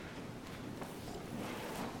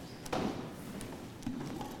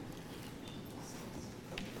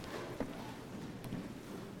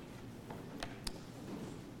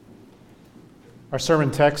Our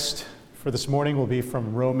sermon text for this morning will be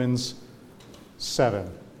from Romans 7.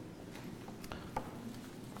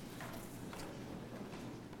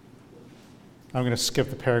 I'm going to skip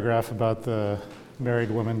the paragraph about the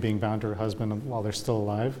married woman being bound to her husband while they're still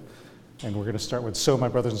alive, and we're going to start with, So, my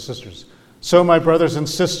brothers and sisters. So, my brothers and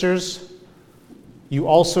sisters, you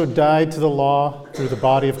also died to the law through the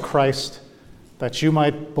body of Christ, that you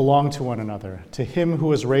might belong to one another, to him who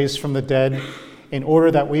was raised from the dead, in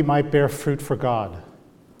order that we might bear fruit for God.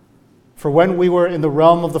 For when we were in the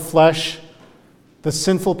realm of the flesh, the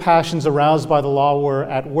sinful passions aroused by the law were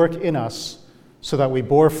at work in us, so that we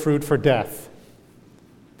bore fruit for death.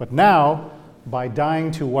 But now, by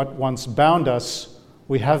dying to what once bound us,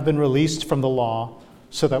 we have been released from the law,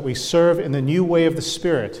 so that we serve in the new way of the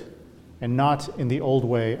Spirit, and not in the old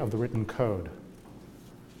way of the written code.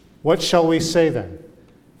 What shall we say then?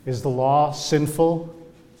 Is the law sinful?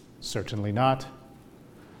 Certainly not.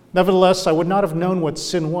 Nevertheless, I would not have known what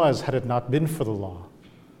sin was had it not been for the law.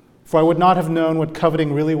 For I would not have known what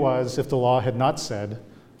coveting really was if the law had not said,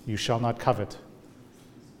 You shall not covet.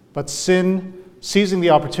 But sin, seizing the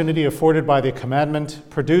opportunity afforded by the commandment,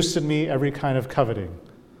 produced in me every kind of coveting.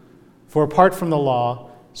 For apart from the law,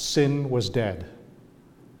 sin was dead.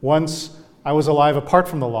 Once I was alive apart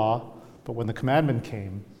from the law, but when the commandment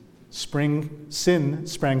came, sin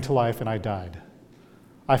sprang to life and I died.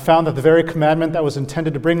 I found that the very commandment that was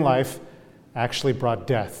intended to bring life actually brought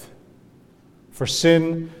death. For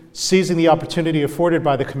sin, seizing the opportunity afforded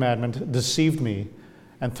by the commandment, deceived me,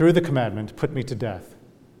 and through the commandment put me to death.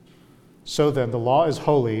 So then, the law is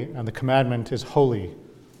holy, and the commandment is holy,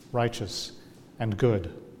 righteous, and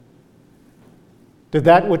good. Did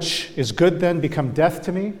that which is good then become death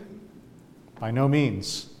to me? By no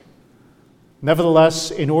means.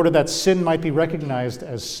 Nevertheless, in order that sin might be recognized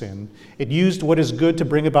as sin, it used what is good to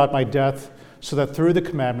bring about my death, so that through the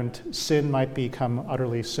commandment, sin might become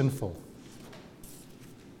utterly sinful.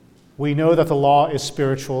 We know that the law is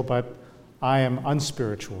spiritual, but I am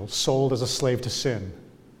unspiritual, sold as a slave to sin.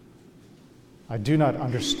 I do not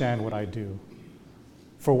understand what I do.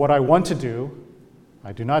 For what I want to do,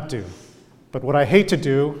 I do not do. But what I hate to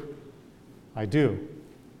do, I do.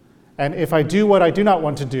 And if I do what I do not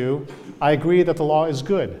want to do, I agree that the law is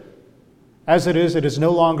good. As it is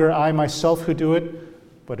no longer I myself who do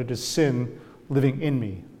it, but it is sin living in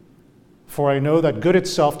me. For I know that good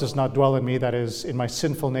itself does not dwell in me, that is, in my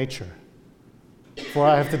sinful nature. For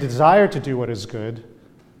I have the desire to do what is good,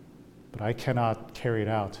 but I cannot carry it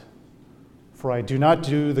out. For I do not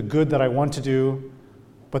do the good that I want to do,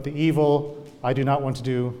 but the evil I do not want to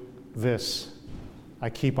do, this I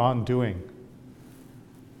keep on doing.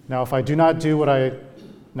 Now if I do what I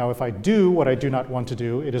do not want to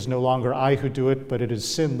do, it is no longer I who do it, but it is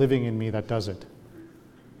sin living in me that does it.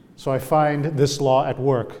 So I find this law at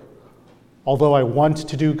work. Although I want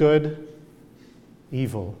to do good,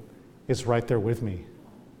 evil is right there with me.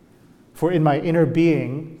 For in my inner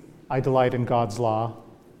being, I delight in God's law,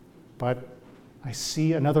 but I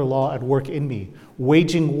see another law at work in me,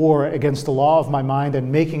 waging war against the law of my mind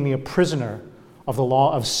and making me a prisoner of the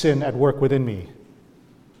law of sin at work within me.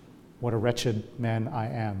 What a wretched man I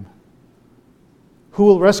am. Who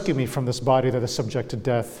will rescue me from this body that is subject to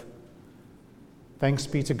death? Thanks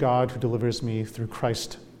be to God who delivers me through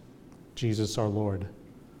Christ Jesus our Lord.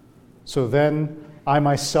 So then, I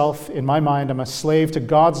myself, in my mind, am a slave to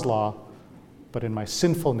God's law, but in my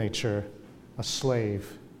sinful nature, a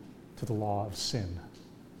slave to the law of sin.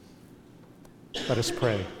 Let us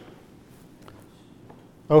pray.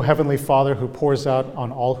 O Heavenly Father, who pours out on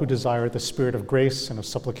all who desire the spirit of grace and of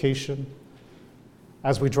supplication,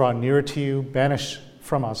 as we draw nearer to you, banish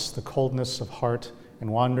from us the coldness of heart and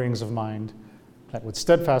wanderings of mind, that with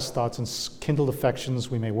steadfast thoughts and kindled affections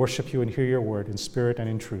we may worship you and hear your word in spirit and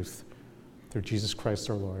in truth, through Jesus Christ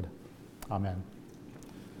our Lord. Amen.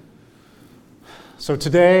 So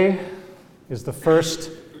today is the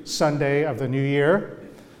first Sunday of the new year,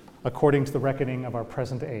 according to the reckoning of our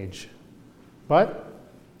present age. But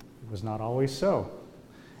it was not always so.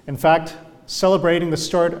 In fact, celebrating the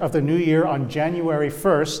start of the new year on January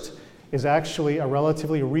 1st is actually a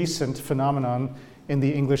relatively recent phenomenon in the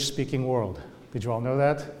English-speaking world. Did you all know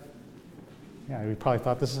that? Yeah, you probably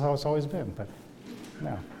thought this is how it's always been, but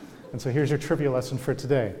no. And so here's your trivia lesson for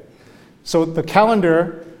today. So the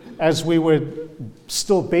calendar, as we would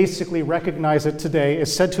still basically recognize it today,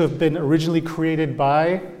 is said to have been originally created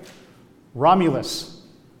by Romulus.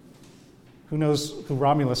 Who knows who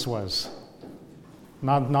Romulus was?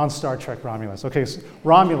 Non-Star Trek Romulus. Okay, so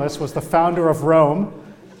Romulus was the founder of Rome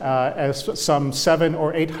as some 700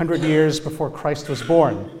 or 800 years before Christ was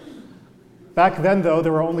born. Back then, though,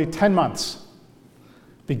 there were only 10 months,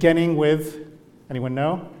 beginning with Anyone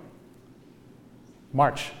know?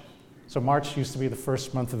 March. So March used to be the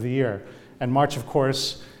first month of the year. And March, of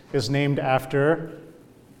course, is named after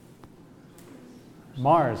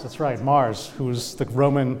Mars. That's right, Mars, who's the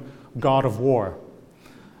Roman god of war.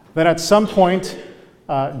 Then at some point,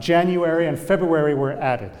 January and February were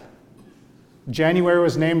added. January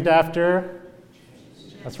was named after,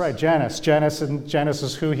 that's right, Janus. Janus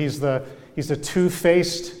is who? He's the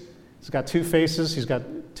two-faced. He's got two faces.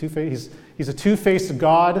 He's a two-faced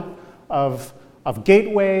god of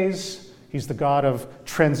gateways. He's the god of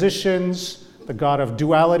transitions, the god of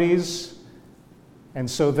dualities. And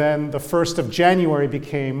so then the 1st of January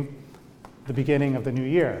became the beginning of the new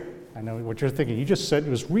year. I know what you're thinking. You just said it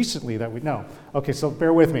was recently that we know. Okay, so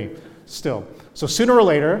bear with me still. So sooner or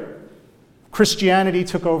later, Christianity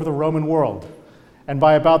took over the Roman world. And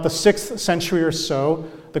by about the 6th century or so,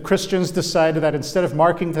 the Christians decided that instead of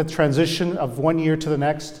marking the transition of one year to the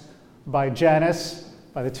next by Janus,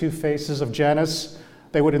 by the two faces of Janus,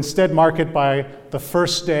 they would instead mark it by the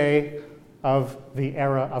first day of the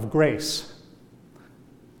era of grace.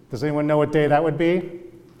 Does anyone know what day that would be?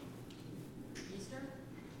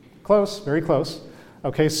 Close, very close.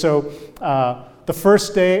 Okay, so the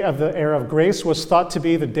first day of the era of grace was thought to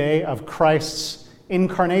be the day of Christ's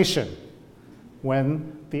incarnation,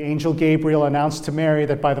 when the angel Gabriel announced to Mary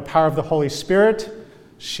that by the power of the Holy Spirit,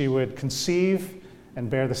 she would conceive and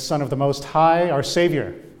bear the Son of the Most High, our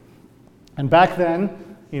Savior. And back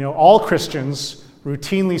then, all Christians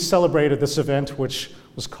routinely celebrated this event, which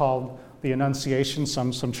was called the Annunciation.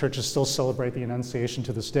 Some churches still celebrate the Annunciation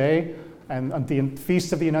to this day. And the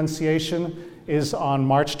Feast of the Annunciation is on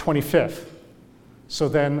March 25th. So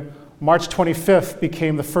then March 25th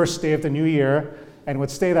became the first day of the new year and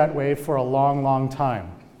would stay that way for a long, long time.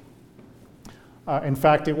 In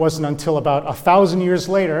fact, it wasn't until about 1,000 years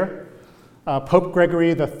later, Pope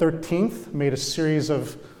Gregory XIII made a series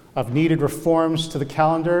of needed reforms to the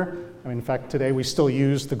calendar. In fact, today we still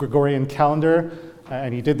use the Gregorian calendar,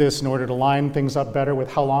 and he did this in order to line things up better with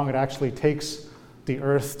how long it actually takes the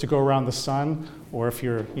Earth to go around the sun, or if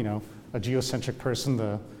you're, a geocentric person,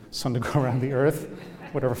 the sun to go around the Earth,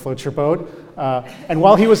 whatever floats your boat. And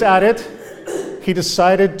while he was at it, he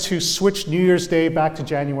decided to switch New Year's Day back to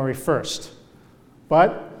January 1st.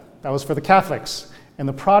 But that was for the Catholics. In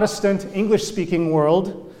the Protestant, English-speaking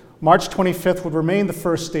world, March 25th would remain the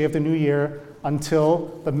first day of the new year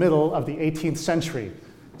until the middle of the 18th century.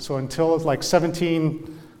 So until like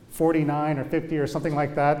 1749 or 50 or something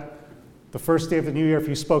like that, the first day of the new year, if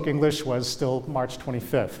you spoke English, was still March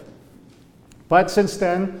 25th. But since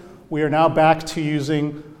then, we are now back to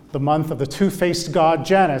using the month of the two-faced god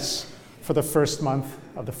Janus for the first month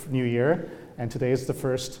of the new year. And today is the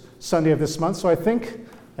first Sunday of this month. So I think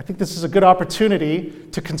this is a good opportunity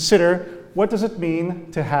to consider, what does it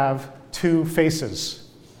mean to have two faces?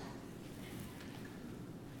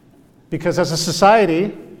 Because as a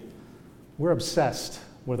society, we're obsessed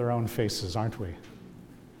with our own faces, aren't we?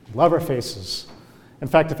 Love our faces. In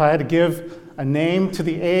fact, if I had to give a name to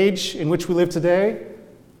the age in which we live today,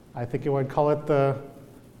 I think I would call it the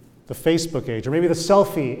Facebook age, or maybe the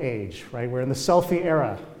selfie age, right? We're in the selfie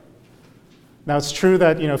era. Now, it's true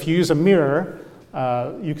that, if you use a mirror,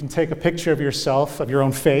 you can take a picture of yourself, of your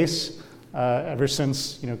own face, ever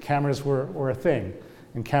since, cameras were a thing.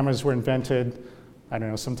 And cameras were invented,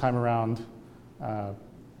 sometime around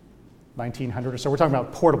 1900 or so. We're talking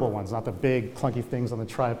about portable ones, not the big clunky things on the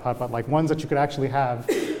tripod, but like ones that you could actually have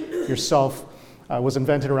yourself. Was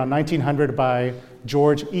invented around 1900 by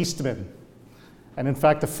George Eastman. And in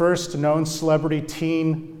fact, the first known celebrity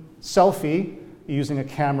teen selfie using a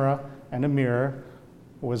camera and a mirror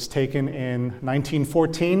was taken in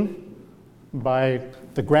 1914 by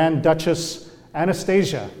the Grand Duchess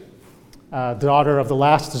Anastasia, daughter of the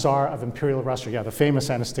last Tsar of Imperial Russia. Yeah, the famous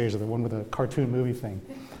Anastasia, the one with the cartoon movie thing.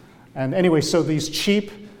 And anyway, so these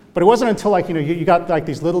cheap, but it wasn't until you got like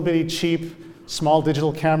these little bitty cheap small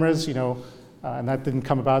digital cameras, and that didn't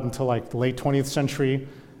come about until like the late 20th century.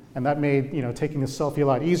 And that made, taking a selfie a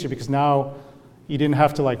lot easier, because now you didn't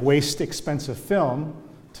have to like waste expensive film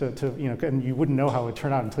and you wouldn't know how it would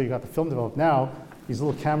turn out until you got the film developed. Now, these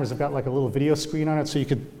little cameras have got like a little video screen on it, so you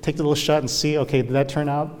could take the little shot and see, okay, did that turn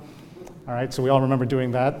out? All right, so we all remember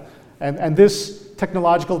doing that. And this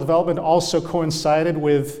technological development also coincided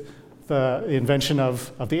with the invention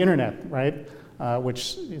of the internet, right?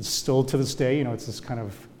 Which is still to this day, it's this kind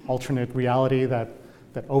of alternate reality that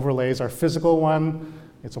overlays our physical one.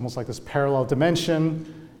 It's almost like this parallel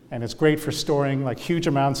dimension, and it's great for storing like huge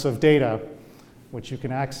amounts of data, which you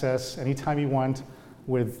can access anytime you want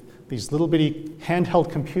with these little bitty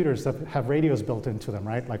handheld computers that have radios built into them,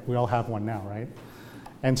 right? Like we all have one now, right?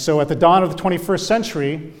 And so at the dawn of the 21st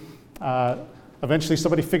century, eventually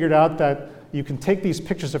somebody figured out that you can take these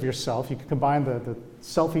pictures of yourself, you can combine the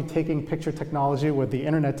selfie-taking picture technology with the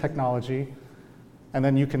internet technology, and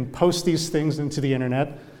then you can post these things into the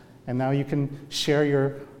internet, and now you can share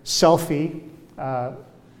your selfie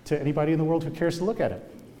to anybody in the world who cares to look at it.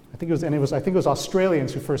 I think it was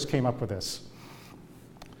Australians who first came up with this.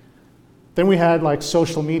 Then we had like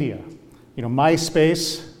social media.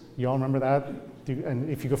 MySpace, you all remember that? And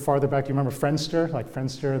if you go farther back, do you remember Friendster? Like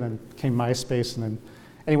Friendster, and then came MySpace, and then,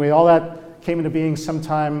 anyway, all that came into being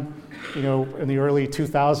sometime, in the early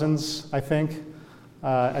 2000s, I think.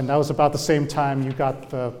 And that was about the same time you got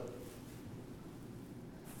the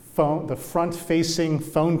front-facing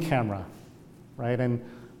phone camera, right? And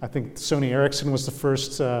I think Sony Ericsson was the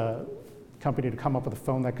first company to come up with a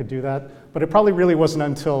phone that could do that. But it probably really wasn't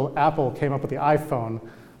until Apple came up with the iPhone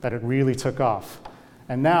that it really took off.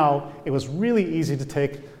 And now it was really easy to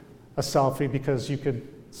take a selfie because you could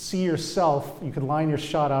see yourself, you could line your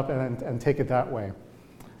shot up and take it that way.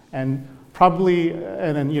 And probably,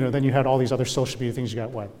 and then then you had all these other social media things. You got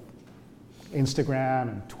what? Instagram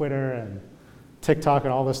and Twitter and TikTok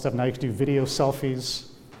and all this stuff. Now you can do video selfies.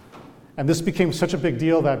 And this became such a big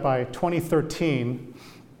deal that by 2013,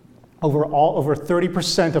 over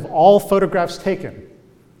 30% of all photographs taken,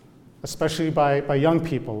 especially by young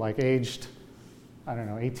people, like aged,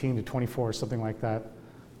 18 to 24 or something like that,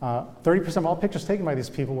 30% of all pictures taken by these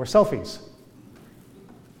people were selfies.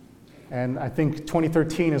 And I think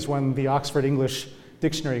 2013 is when the Oxford English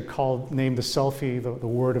Dictionary named the selfie the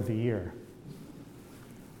word of the year.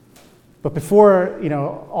 But before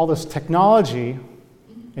all this technology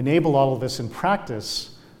enabled all of this in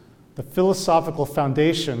practice, the philosophical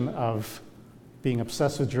foundation of being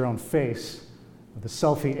obsessed with your own face, the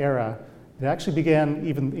selfie era, it actually began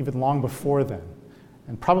even long before then.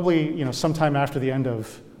 And probably sometime after the end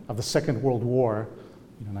of the Second World War,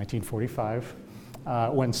 1945,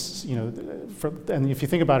 and if you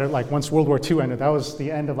think about it, like once World War II ended, that was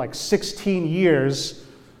the end of like 16 years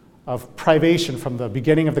of privation from the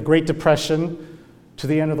beginning of the Great Depression to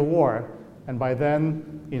the end of the war. And by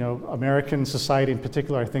then, American society in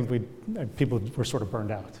particular, I think people were sort of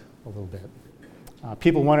burned out a little bit.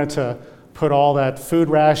 People wanted to put all that food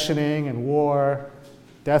rationing and war,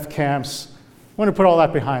 death camps, wanted to put all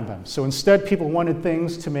that behind them. So instead, people wanted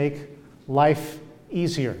things to make life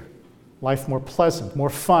easier, life more pleasant, more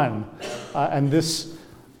fun. And this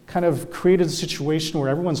kind of created a situation where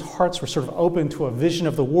everyone's hearts were sort of open to a vision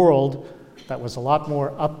of the world that was a lot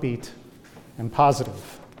more upbeat and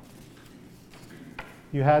positive.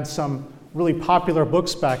 You had some really popular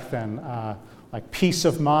books back then, like Peace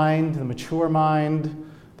of Mind, The Mature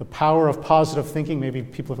Mind, The Power of Positive Thinking. Maybe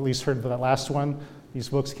people have at least heard of that last one. These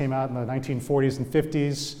books came out in the 1940s and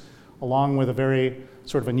 50s, along with a very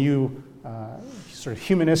sort of a new sort of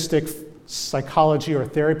humanistic psychology or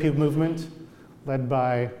therapy movement led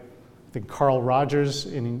by, I think, Carl Rogers.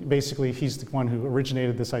 And basically, he's the one who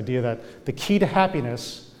originated this idea that the key to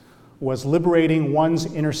happiness was liberating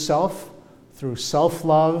one's inner self through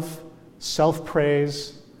self-love,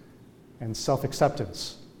 self-praise, and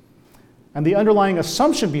self-acceptance. And the underlying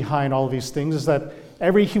assumption behind all of these things is that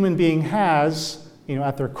every human being has,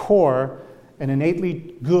 at their core, an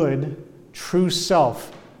innately good, true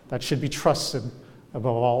self that should be trusted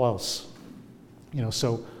above all else.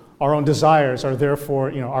 So our own desires are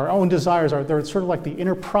therefore, they're sort of like the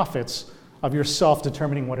inner prophets of yourself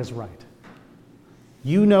determining what is right.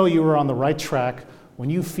 You know you are on the right track when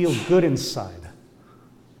you feel good inside.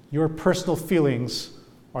 Your personal feelings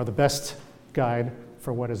are the best guide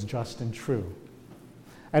for what is just and true.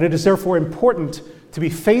 And it is therefore important to be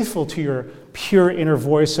faithful to your pure inner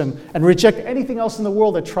voice and reject anything else in the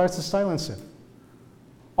world that tries to silence it.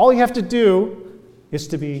 All you have to do is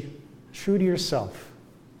to be true to yourself,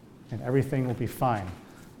 and everything will be fine.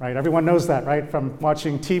 Right? Everyone knows that, right? From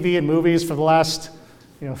watching TV and movies for the last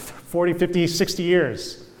 40, 50, 60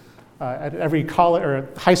 years. At every college or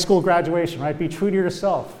high school graduation, right? Be true to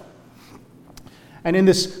yourself. And in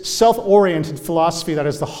this self-oriented philosophy that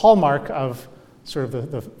is the hallmark of sort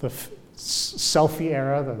of the selfie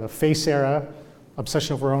era, the face era,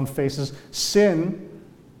 obsession with our own faces, sin,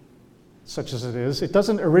 such as it is, it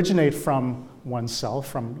doesn't originate from oneself,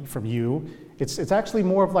 from you. It's actually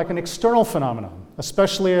more of like an external phenomenon,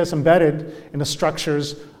 especially as embedded in the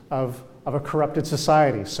structures of a corrupted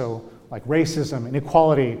society. So like racism,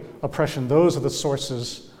 inequality, oppression, those are the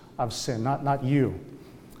sources of sin, not you.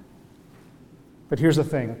 But here's the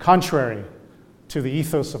thing, contrary to the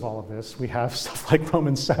ethos of all of this, we have stuff like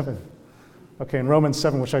Romans 7. Okay, in Romans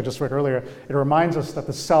 7, which I just read earlier, it reminds us that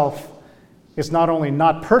the self is not only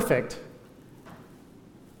not perfect,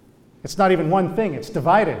 It's not even one thing, it's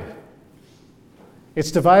divided.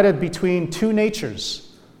 It's divided between two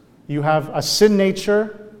natures. You have a sin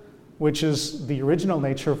nature, which is the original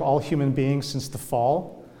nature of all human beings since the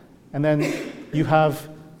fall. And then you have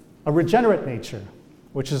a regenerate nature,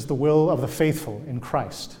 which is the will of the faithful in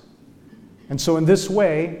Christ. And so in this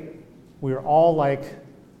way, we are all like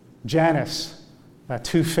Janus, that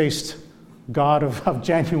two-faced god of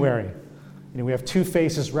January. We have two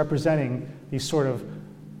faces representing these sort of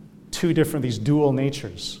these dual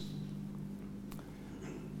natures.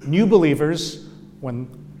 New believers, when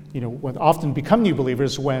often become new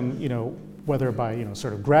believers when, whether by,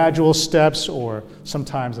 sort of gradual steps or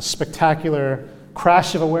sometimes a spectacular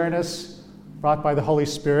crash of awareness brought by the Holy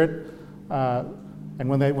Spirit. And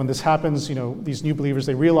when this happens, these new believers,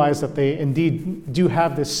 they realize that they indeed do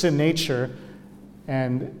have this sin nature,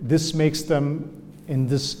 and this makes them in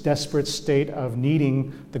this desperate state of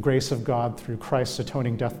needing the grace of God through Christ's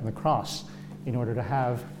atoning death on the cross in order to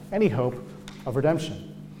have any hope of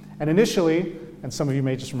redemption. And initially, and some of you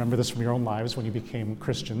may just remember this from your own lives when you became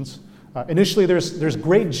Christians, initially there's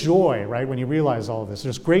great joy, right, when you realize all of this.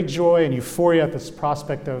 There's great joy and euphoria at this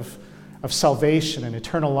prospect of salvation and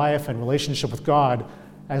eternal life and relationship with God,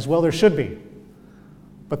 as well there should be.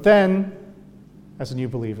 But then, as a new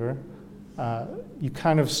believer, you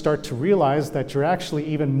kind of start to realize that you're actually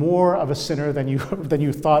even more of a sinner than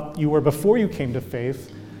you thought you were before you came to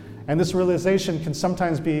faith. And this realization can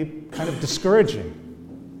sometimes be kind of discouraging.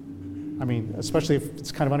 I mean, especially if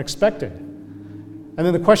it's kind of unexpected. And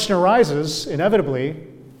then the question arises, inevitably,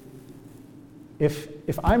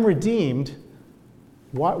 if I'm redeemed,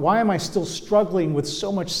 why am I still struggling with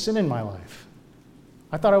so much sin in my life?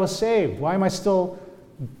 I thought I was saved. Why am I still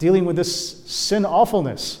dealing with this sin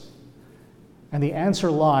awfulness? And the answer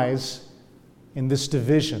lies in this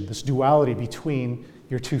division, this duality between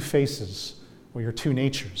your two faces or your two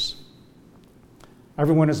natures.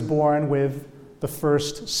 Everyone is born with the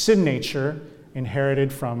first sin nature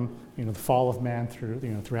inherited from the fall of man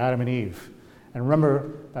through Adam and Eve. And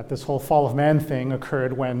remember that this whole fall of man thing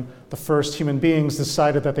occurred when the first human beings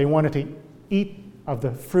decided that they wanted to eat of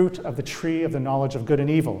the fruit of the tree of the knowledge of good and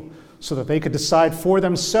evil so that they could decide for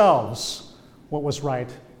themselves what was right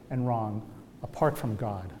and wrong apart from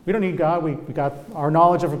God. We don't need God. We got our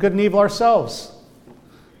knowledge of good and evil ourselves.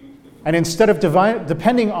 And instead of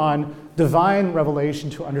depending on divine revelation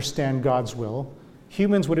to understand God's will,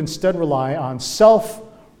 humans would instead rely on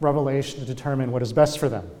self-revelation to determine what is best for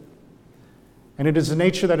them. And it is a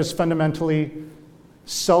nature that is fundamentally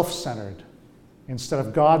self-centered instead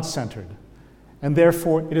of God-centered. And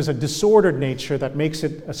therefore, it is a disordered nature that makes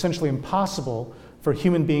it essentially impossible for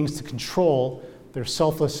human beings to control their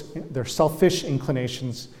selfish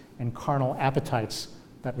inclinations and carnal appetites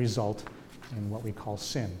that result in what we call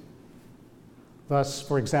sin. Thus,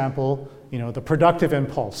 for example, the productive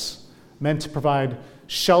impulse, meant to provide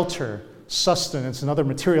shelter, sustenance, and other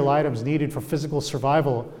material items needed for physical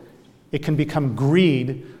survival, it can become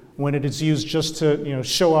greed when it is used just to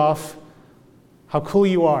show off how cool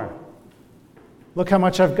you are. Look how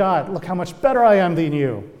much I've got. Look how much better I am than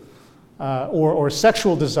you. Or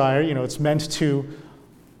sexual desire, it's meant to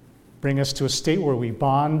bring us to a state where we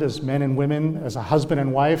bond as men and women, as a husband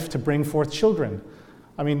and wife, to bring forth children.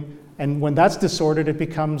 And when that's disordered, it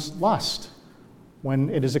becomes lust. When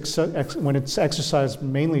it's exercised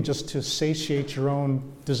mainly just to satiate your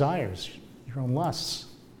own desires, your own lusts.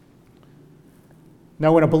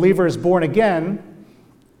 Now, when a believer is born again,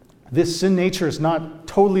 this sin nature is not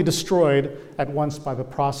totally destroyed at once by the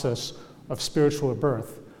process of spiritual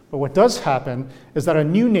birth. But what does happen is that a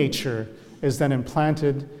new nature is then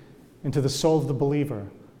implanted into the soul of the believer,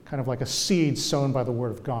 kind of like a seed sown by the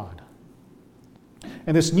Word of God.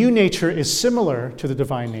 And this new nature is similar to the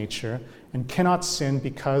divine nature and cannot sin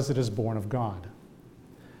because it is born of God.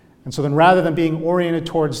 And so then rather than being oriented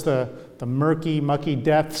towards the murky, mucky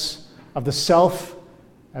depths of the self,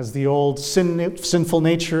 as the old sinful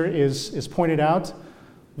nature is pointed out,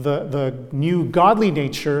 the new godly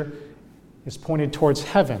nature is pointed towards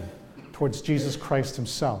heaven, towards Jesus Christ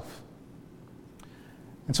himself.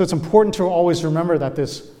 And so it's important to always remember that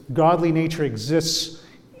this godly nature exists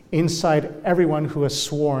inside everyone who has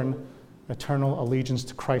sworn eternal allegiance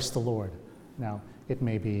to Christ the Lord. Now, it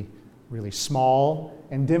may be really small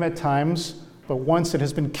and dim at times, but once it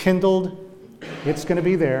has been kindled, it's going to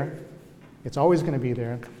be there. It's always going to be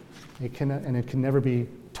there. It can never be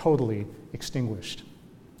totally extinguished.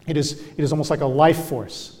 It is almost like a life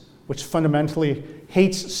force, which fundamentally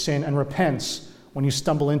hates sin and repents when you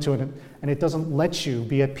stumble into it, and it doesn't let you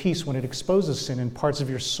be at peace when it exposes sin in parts of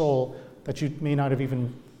your soul that you may not have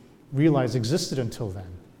even realized existed until then.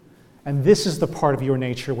 And this is the part of your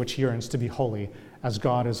nature which yearns to be holy, as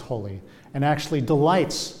God is holy, and actually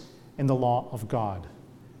delights in the law of God.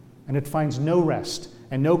 And it finds no rest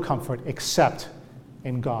and no comfort except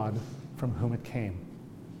in God from whom it came.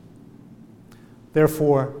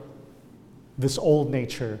 Therefore, this old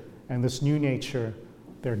nature and this new nature,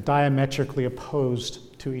 they're diametrically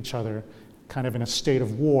opposed to each other, kind of in a state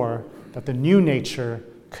of war, that the new nature,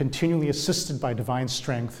 continually assisted by divine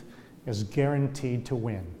strength, is guaranteed to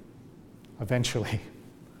win, eventually.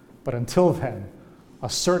 But until then, a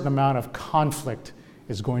certain amount of conflict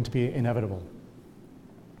is going to be inevitable.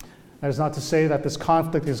 That is not to say that this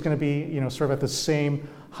conflict is going to be, sort of at the same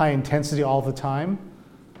high intensity all the time.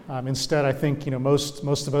 Instead, I think,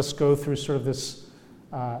 most of us go through sort of this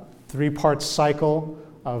three-part cycle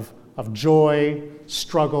of joy,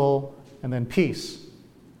 struggle, and then peace.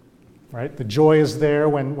 Right? The joy is there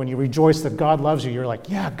when you rejoice that God loves you. You're like,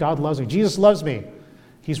 yeah, God loves me. Jesus loves me.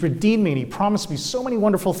 He's redeemed me, and he promised me so many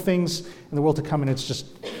wonderful things in the world to come, and it's just,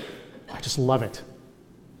 I just love it.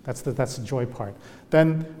 That's the joy part.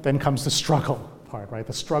 Then comes the struggle part, right?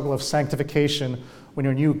 The struggle of sanctification, when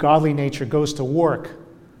your new godly nature goes to work,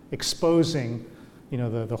 exposing,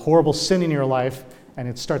 the horrible sin in your life, and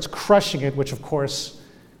it starts crushing it, which of course,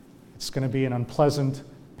 it's going to be an unpleasant,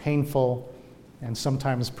 painful, and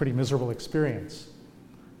sometimes pretty miserable experience.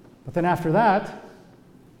 But then after that,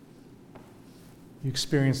 you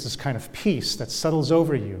experience this kind of peace that settles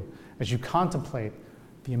over you as you contemplate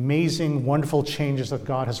the amazing, wonderful changes that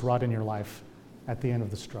God has wrought in your life at the end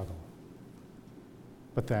of the struggle.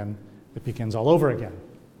 But then it begins all over again,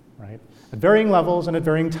 right? At varying levels and at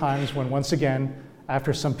varying times, when once again,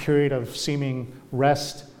 after some period of seeming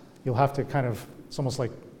rest, you'll have to it's almost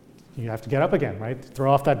like you have to get up again, right?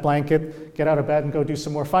 Throw off that blanket, get out of bed and go do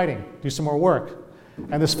some more fighting, do some more work.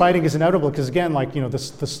 And this fighting is inevitable because again,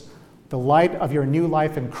 the light of your new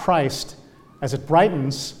life in Christ, as it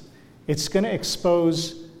brightens, it's going to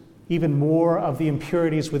expose even more of the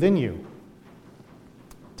impurities within you.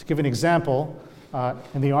 To give an example,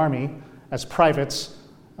 in the Army, as privates,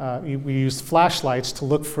 we used flashlights to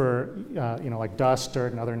look for, like dust,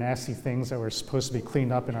 dirt, and other nasty things that were supposed to be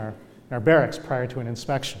cleaned up in our barracks prior to an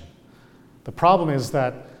inspection. The problem is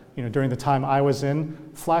that, during the time I was in,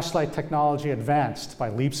 flashlight technology advanced by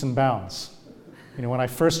leaps and bounds. When I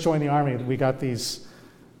first joined the Army, we got this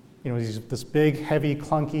big, heavy,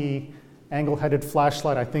 clunky, angle-headed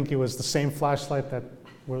flashlight. I think it was the same flashlight that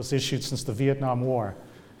was issued since the Vietnam War.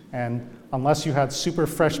 And unless you had super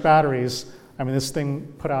fresh batteries, this thing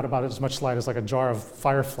put out about as much light as like a jar of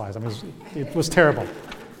fireflies. It was terrible.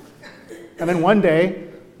 And then one day,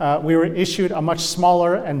 we were issued a much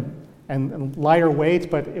smaller and lighter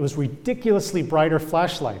weight, but it was ridiculously brighter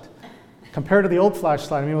flashlight. Compared to the old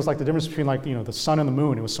flashlight, it was like the difference between the sun and the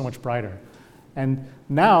moon. It was so much brighter. And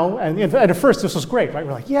now, and at first this was great, right?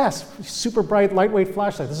 We're like, yes, super bright, lightweight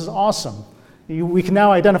flashlight. This is awesome. We can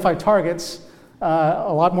now identify targets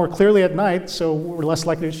a lot more clearly at night, so we're less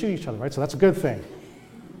likely to shoot each other, right? So that's a good thing.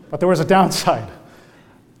 But there was a downside.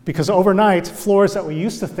 Because overnight, floors that we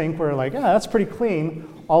used to think were like, yeah, that's pretty clean,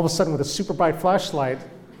 all of a sudden with a super bright flashlight,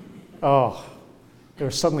 they were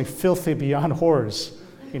suddenly filthy beyond horrors,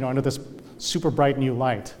 under this super bright new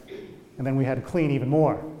light. And then we had to clean even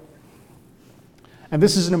more. And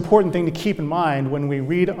this is an important thing to keep in mind when we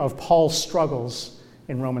read of Paul's struggles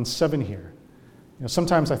in Romans 7 here.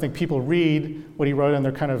 Sometimes I think people read what he wrote and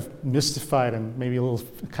they're kind of mystified and maybe a little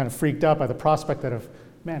kind of freaked out by the prospect that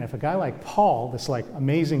if a guy like Paul, this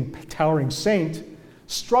amazing, towering saint,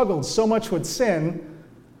 struggled so much with sin,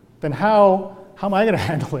 then how am I going to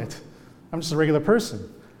handle it? I'm just a regular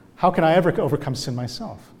person. How can I ever overcome sin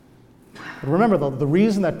myself? But remember, the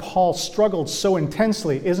reason that Paul struggled so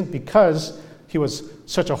intensely isn't because he was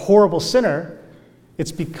such a horrible sinner.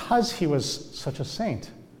 It's because he was such a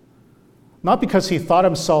saint. Not because he thought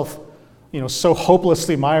himself, so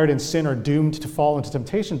hopelessly mired in sin or doomed to fall into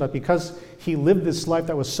temptation, but because he lived this life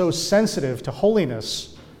that was so sensitive to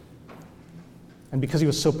holiness, and because he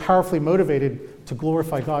was so powerfully motivated to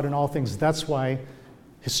glorify God in all things. That's why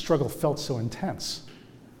his struggle felt so intense.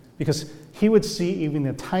 Because he would see even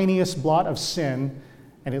the tiniest blot of sin,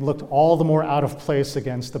 and it looked all the more out of place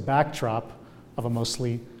against the backdrop of a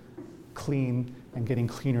mostly clean and getting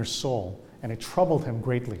cleaner soul. And it troubled him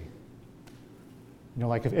greatly.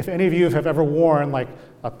 If any of you have ever worn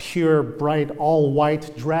a pure, bright,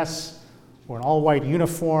 all-white dress or an all-white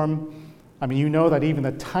uniform, you know that even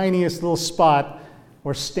the tiniest little spot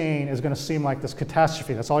or stain is going to seem like this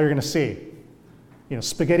catastrophe. That's all you're going to see.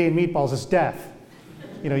 Spaghetti and meatballs is death.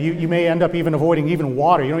 You may end up even avoiding even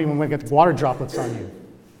water. You don't even want to get water droplets on you.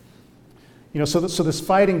 So this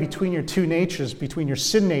fighting between your two natures, between your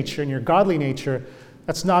sin nature and your godly nature,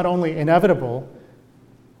 that's not only inevitable,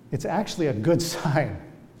 it's actually a good sign.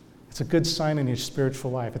 It's a good sign in your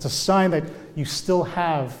spiritual life. It's a sign that you still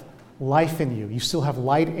have life in you. You still have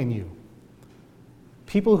light in you.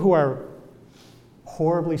 People who are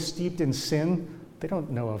horribly steeped in sin, they don't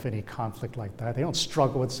know of any conflict like that. They don't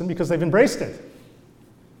struggle with sin because they've embraced it.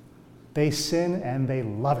 They sin and they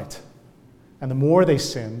love it. And the more they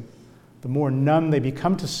sin, the more numb they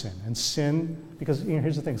become to sin. And sin, because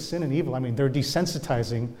here's the thing, sin and evil, they're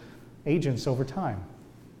desensitizing agents over time.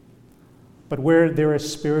 But where there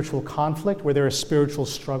is spiritual conflict, where there is spiritual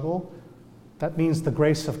struggle, that means the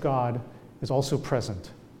grace of God is also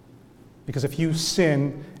present. Because if you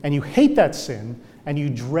sin and you hate that sin and you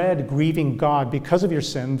dread grieving God because of your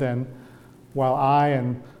sin, then while I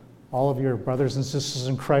and all of your brothers and sisters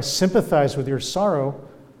in Christ sympathize with your sorrow,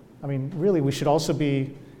 really we should also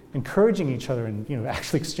be encouraging each other and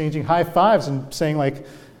actually exchanging high fives and saying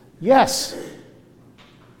yes,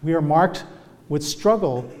 we are marked with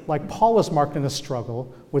struggle, like Paul was marked in a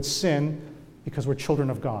struggle with sin because we're children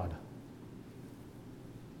of God.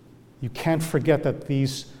 You can't forget that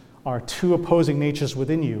these are two opposing natures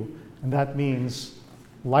within you, and that means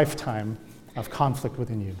lifetime of conflict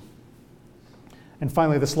within you. And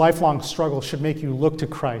finally, this lifelong struggle should make you look to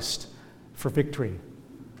Christ for victory.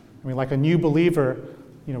 Like a new believer,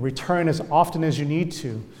 return as often as you need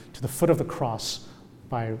to the foot of the cross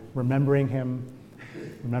by remembering him,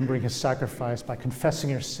 remembering his sacrifice, by confessing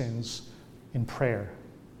your sins in prayer.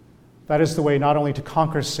 That is the way not only to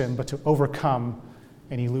conquer sin, but to overcome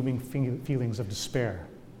any looming feelings of despair.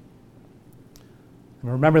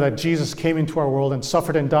 And remember that Jesus came into our world and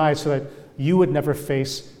suffered and died so that you would never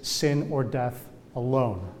face sin or death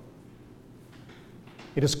alone.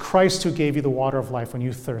 It is Christ who gave you the water of life when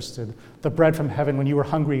you thirsted, the bread from heaven when you were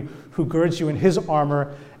hungry, who girds you in his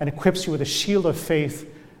armor and equips you with a shield of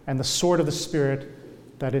faith and the sword of the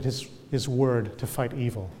Spirit, that it is his word to fight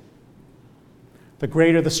evil. The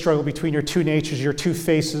greater the struggle between your two natures, your two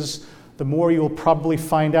faces, the more you will probably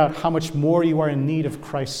find out how much more you are in need of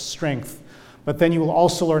Christ's strength. But then you will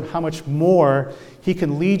also learn how much more he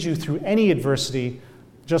can lead you through any adversity,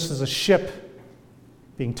 just as a ship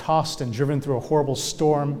being tossed and driven through a horrible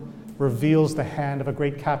storm reveals the hand of a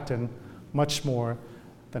great captain much more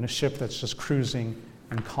than a ship that's just cruising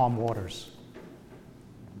in calm waters.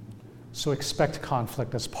 So expect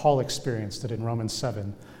conflict as Paul experienced it in Romans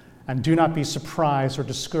 7. And do not be surprised or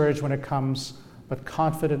discouraged when it comes, but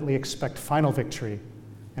confidently expect final victory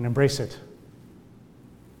and embrace it.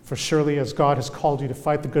 For surely as God has called you to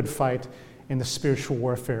fight the good fight in the spiritual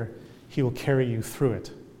warfare, he will carry you through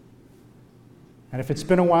it. And if it's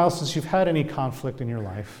been a while since you've had any conflict in your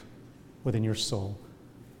life, within your soul,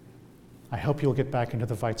 I hope you'll get back into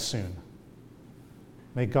the fight soon.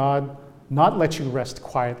 May God not let you rest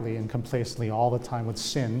quietly and complacently all the time with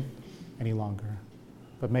sin any longer,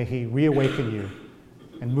 but may he reawaken you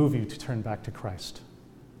and move you to turn back to Christ.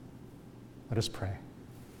 Let us pray.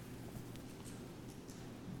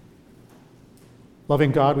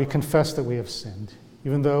 Loving God, we confess that we have sinned.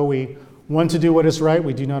 Even though we want to do what is right,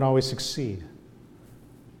 we do not always succeed.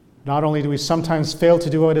 Not only do we sometimes fail to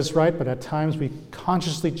do what is right, but at times we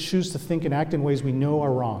consciously choose to think and act in ways we know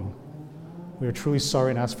are wrong. We are truly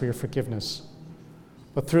sorry and ask for your forgiveness.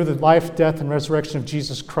 But through the life, death, and resurrection of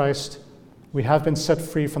Jesus Christ, we have been set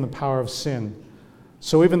free from the power of sin.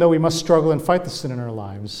 So even though we must struggle and fight the sin in our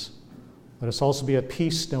lives, let us also be at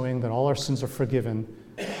peace knowing that all our sins are forgiven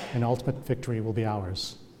and ultimate victory will be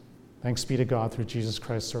ours. Thanks be to God through Jesus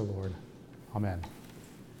Christ our Lord. Amen.